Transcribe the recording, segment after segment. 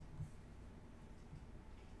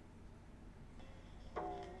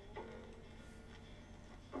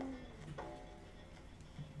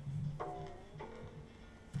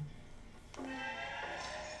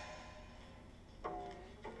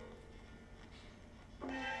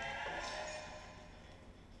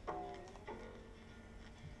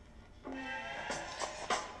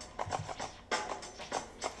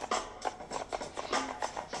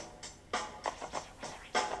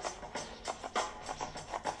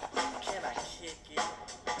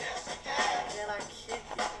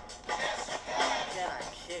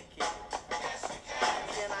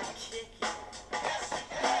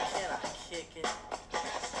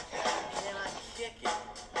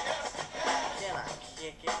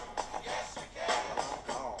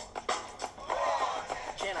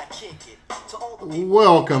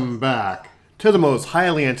Welcome back to the most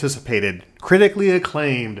highly anticipated, critically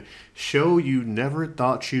acclaimed show you never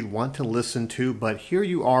thought you'd want to listen to, but here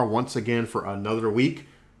you are once again for another week.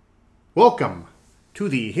 Welcome to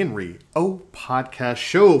the Henry O Podcast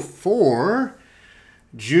Show for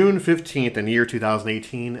June 15th in the year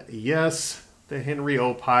 2018. Yes, the Henry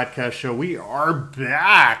O Podcast Show. We are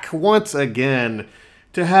back once again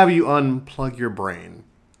to have you unplug your brain.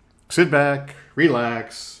 Sit back,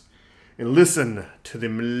 relax, and listen to the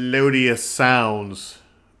melodious sounds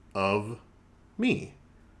of me,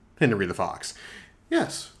 Henry the Fox.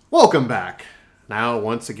 Yes, welcome back. Now,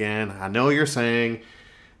 once again, I know you're saying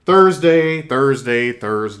Thursday,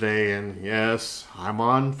 and yes, I'm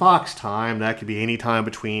on Fox time. That could be any time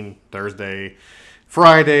between Thursday,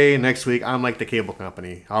 Friday, next week. I'm like the cable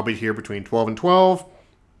company. I'll be here between 12 and 12,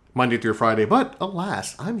 Monday through Friday, but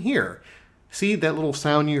alas, I'm here. See that little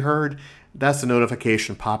sound you heard? That's the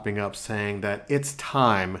notification popping up saying that it's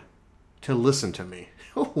time to listen to me.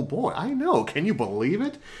 Oh boy, I know. Can you believe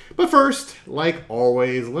it? But first, like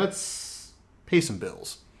always, let's pay some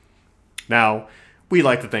bills. Now, we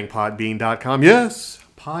like to thank Podbean.com. Yes,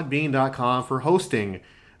 Podbean.com for hosting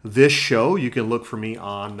this show. You can look for me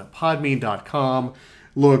on Podbean.com.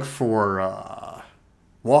 Look for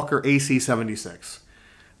Walker AC76.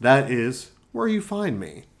 That is where you find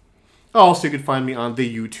me. Also, you can find me on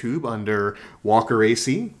the YouTube under Walker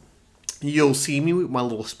AC. You'll see me with my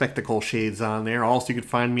little spectacle shades on there. Also, you can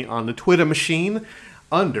find me on the Twitter machine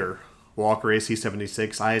under Walker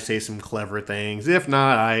AC76. I say some clever things. If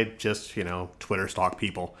not, I just, Twitter stalk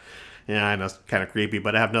people. Yeah, I know it's kind of creepy,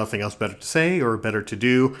 but I have nothing else better to say or better to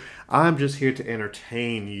do. I'm just here to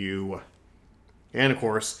entertain you. And, of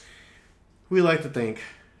course, we like to thank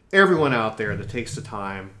everyone out there that takes the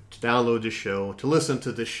time to download this show, to listen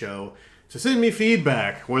to this show, to send me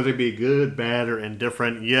feedback, whether it be good, bad, or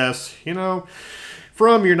indifferent. Yes,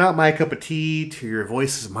 from you're not my cup of tea, to your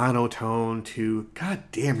voice is monotone, to god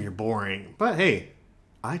damn, you're boring. But hey,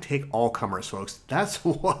 I take all comers, folks. That's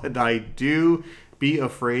what I do. Be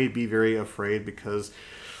afraid, be very afraid, because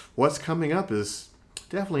what's coming up is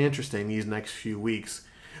definitely interesting these next few weeks.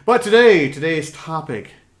 But today's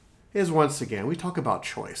topic is once again, we talk about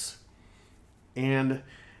choice. And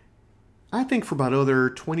I think for about other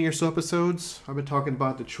 20 or so episodes, I've been talking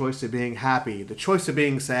about the choice of being happy, the choice of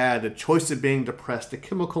being sad, the choice of being depressed, the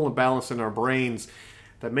chemical imbalance in our brains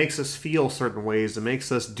that makes us feel certain ways, that makes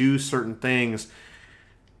us do certain things,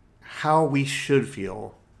 how we should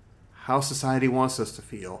feel, how society wants us to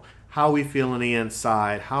feel, how we feel on the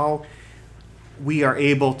inside, how we are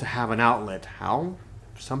able to have an outlet, how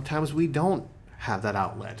sometimes we don't have that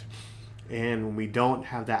outlet. And when we don't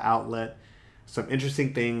have that outlet, some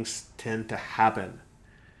interesting things tend to happen.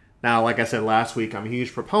 Now, like I said last week, I'm a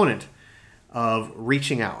huge proponent of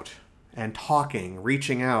reaching out and talking,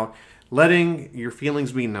 reaching out, letting your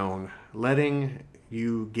feelings be known, letting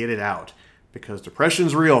you get it out. Because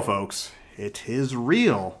depression's real, folks. It is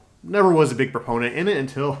real. Never was a big proponent in it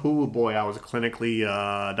until, oh boy, I was clinically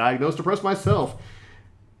diagnosed depressed myself.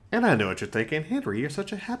 And I know what you're thinking. Henry, you're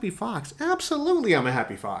such a happy fox. Absolutely, I'm a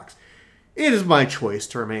happy fox. It is my choice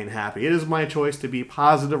to remain happy. It is my choice to be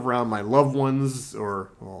positive around my loved ones, or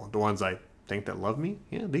the ones I think that love me.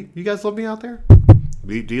 Yeah, you guys love me out there?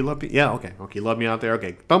 Do you love me? Yeah, okay. Okay, you love me out there?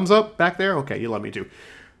 Okay, thumbs up back there? Okay, you love me too.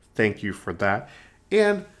 Thank you for that.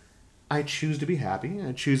 And I choose to be happy.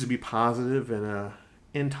 I choose to be positive. And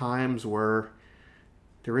in times where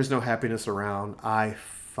there is no happiness around, I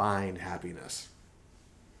find happiness.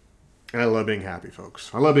 And I love being happy,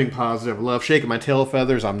 folks. I love being positive. I love shaking my tail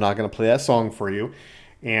feathers. I'm not going to play that song for you.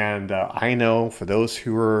 And I know for those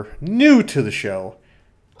who are new to the show,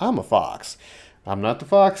 I'm a fox. I'm not the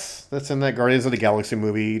fox that's in that Guardians of the Galaxy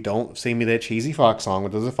movie. Don't sing me that cheesy fox song.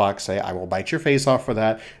 What does a fox say? I will bite your face off for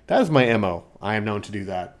that. That is my MO. I am known to do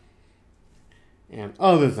that. And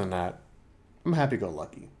other than that, I'm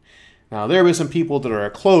happy-go-lucky. Now, there have been some people that are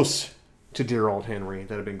close to dear old Henry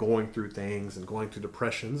that have been going through things and going through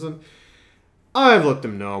depressions, and I've let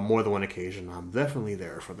them know more than one occasion I'm definitely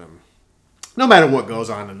there for them. No matter what goes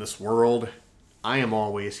on in this world, I am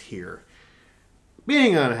always here.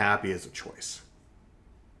 Being unhappy is a choice.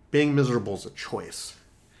 Being miserable is a choice.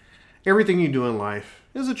 Everything you do in life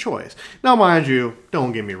is a choice. Now, mind you,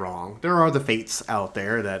 don't get me wrong. There are the fates out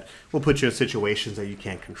there that will put you in situations that you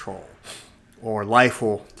can't control. Or life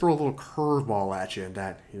will throw a little curveball at you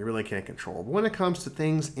that you really can't control. But when it comes to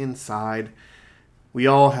things inside, we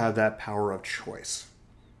all have that power of choice.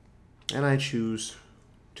 And I choose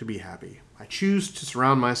to be happy. I choose to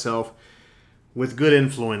surround myself with good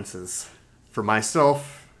influences for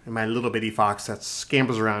myself and my little bitty fox that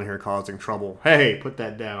scampers around here causing trouble. Hey, put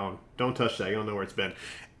that down. Don't touch that. You don't know where it's been.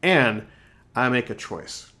 And I make a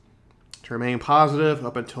choice to remain positive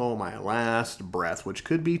up until my last breath, which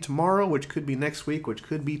could be tomorrow, which could be next week, which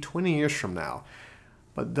could be 20 years from now.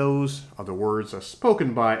 But those are the words as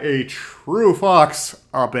spoken by a true fox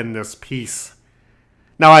up in this piece.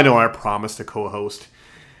 Now, I know I promised a co-host.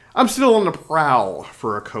 I'm still on the prowl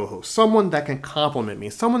for a co-host. Someone that can compliment me.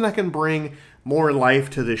 Someone that can bring more life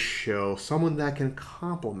to this show. Someone that can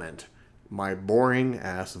complement my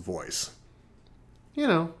boring-ass voice. You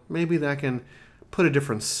know, maybe that can put a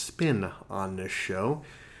different spin on this show.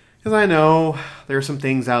 Because I know there are some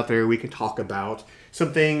things out there we can talk about.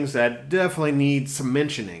 Some things that definitely need some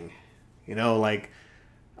mentioning. You know, like,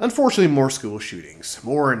 unfortunately, more school shootings.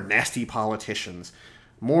 More nasty politicians.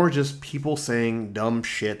 More just people saying dumb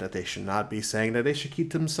shit that they should not be saying, that they should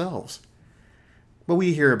keep to themselves. But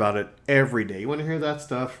we hear about it every day. You want to hear that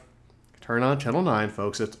stuff? Turn on Channel 9,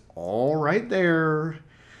 folks. It's all right there.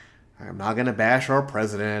 I'm not going to bash our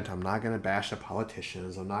president. I'm not going to bash the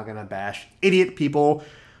politicians. I'm not going to bash idiot people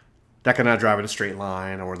that cannot drive in a straight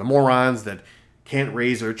line, or the morons that can't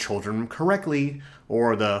raise their children correctly,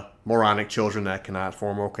 or the moronic children that cannot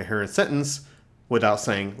form a coherent sentence without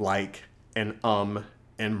saying like and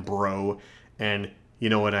and bro and you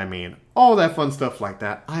know what I mean. All that fun stuff like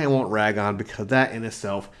that I won't rag on, because that in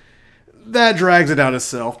itself, that drags it out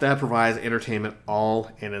itself. That provides entertainment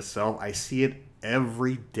all in itself. I see it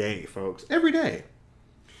every day, folks. Every day.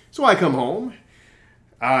 So I come home.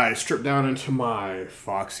 I strip down into my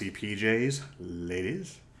foxy PJs,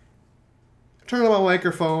 ladies. Turn on my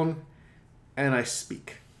microphone, and I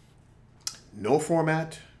speak. No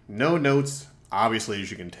format, no notes. Obviously,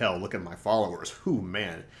 as you can tell, look at my followers. Whew,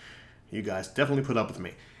 man. You guys definitely put up with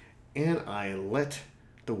me. And I let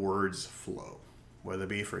the words flow. Whether it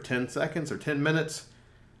be for 10 seconds or 10 minutes,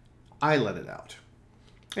 I let it out.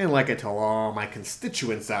 And like I tell all my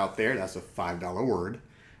constituents out there, that's a $5 word,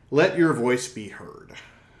 let your voice be heard.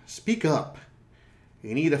 Speak up.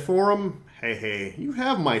 You need a forum? Hey, you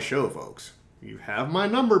have my show, folks. You have my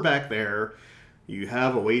number back there. You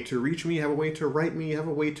have a way to reach me, you have a way to write me, you have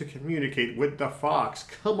a way to communicate with the Fox.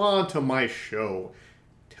 Come on to my show.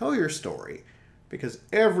 Tell your story, because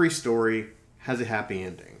every story has a happy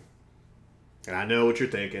ending. And I know what you're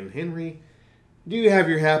thinking. Henry, do you have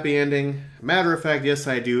your happy ending? Matter of fact, yes,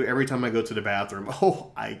 I do. Every time I go to the bathroom.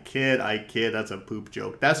 Oh, I kid. That's a poop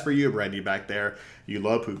joke. That's for you, Brandy, back there. You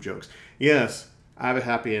love poop jokes. Yes, I have a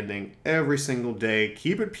happy ending every single day.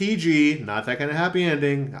 Keep it PG. Not that kind of happy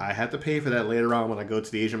ending. I have to pay for that later on when I go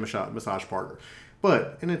to the Asian massage parlor.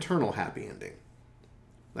 But an eternal happy ending.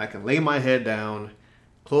 I can lay my head down,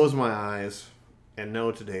 close my eyes, and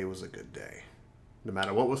know today was a good day. No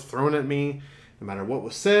matter what was thrown at me, no matter what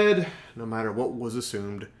was said, no matter what was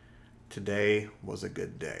assumed, today was a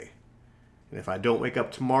good day. And if I don't wake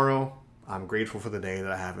up tomorrow, I'm grateful for the day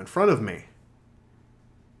that I have in front of me.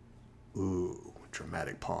 Ooh,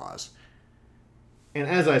 dramatic pause. And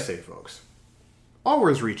as I say, folks,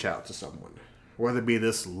 always reach out to someone. Whether it be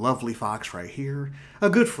this lovely fox right here, a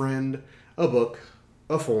good friend, a book,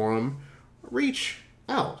 a forum, reach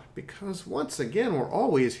out. Because once again, we're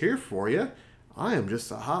always here for you. I am just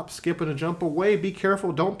a hop, skip, and a jump away. Be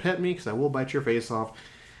careful. Don't pet me, because I will bite your face off.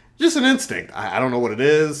 Just an instinct. I don't know what it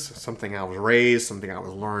is. Something I was raised, something I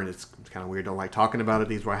was learned. It's kind of weird. Don't like talking about it.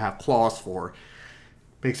 These where I have claws for.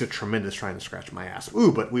 Makes it tremendous trying to scratch my ass.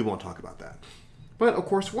 Ooh, but we won't talk about that. But, of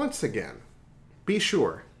course, once again, be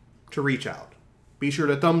sure to reach out. Be sure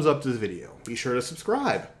to thumbs up this video. Be sure to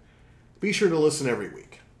subscribe. Be sure to listen every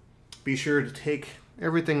week. Be sure to take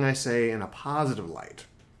everything I say in a positive light.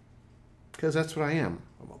 Because that's what I am.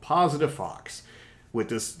 I'm a positive fox with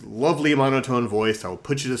this lovely monotone voice that will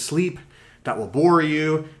put you to sleep, that will bore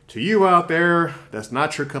you. To you out there, that's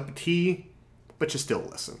not your cup of tea, but you still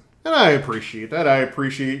listen. And I appreciate that. I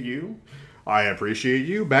appreciate you. I appreciate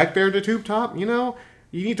you. Back there at the tube top, you know,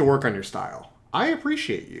 you need to work on your style. I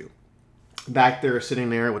appreciate you. Back there sitting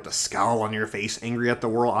there with a scowl on your face, angry at the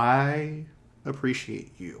world, I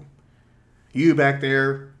appreciate you. You back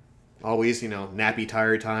there, always, nappy,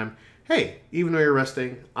 tired time. Hey, even though you're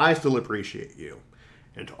resting, I still appreciate you.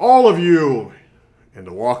 And to all of you in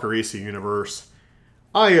the Walker AC universe,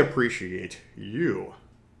 I appreciate you.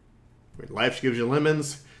 When life gives you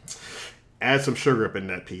lemons, add some sugar up in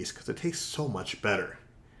that piece, because it tastes so much better.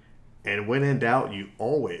 And when in doubt, you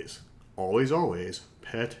always, always, always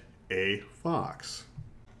pet a fox.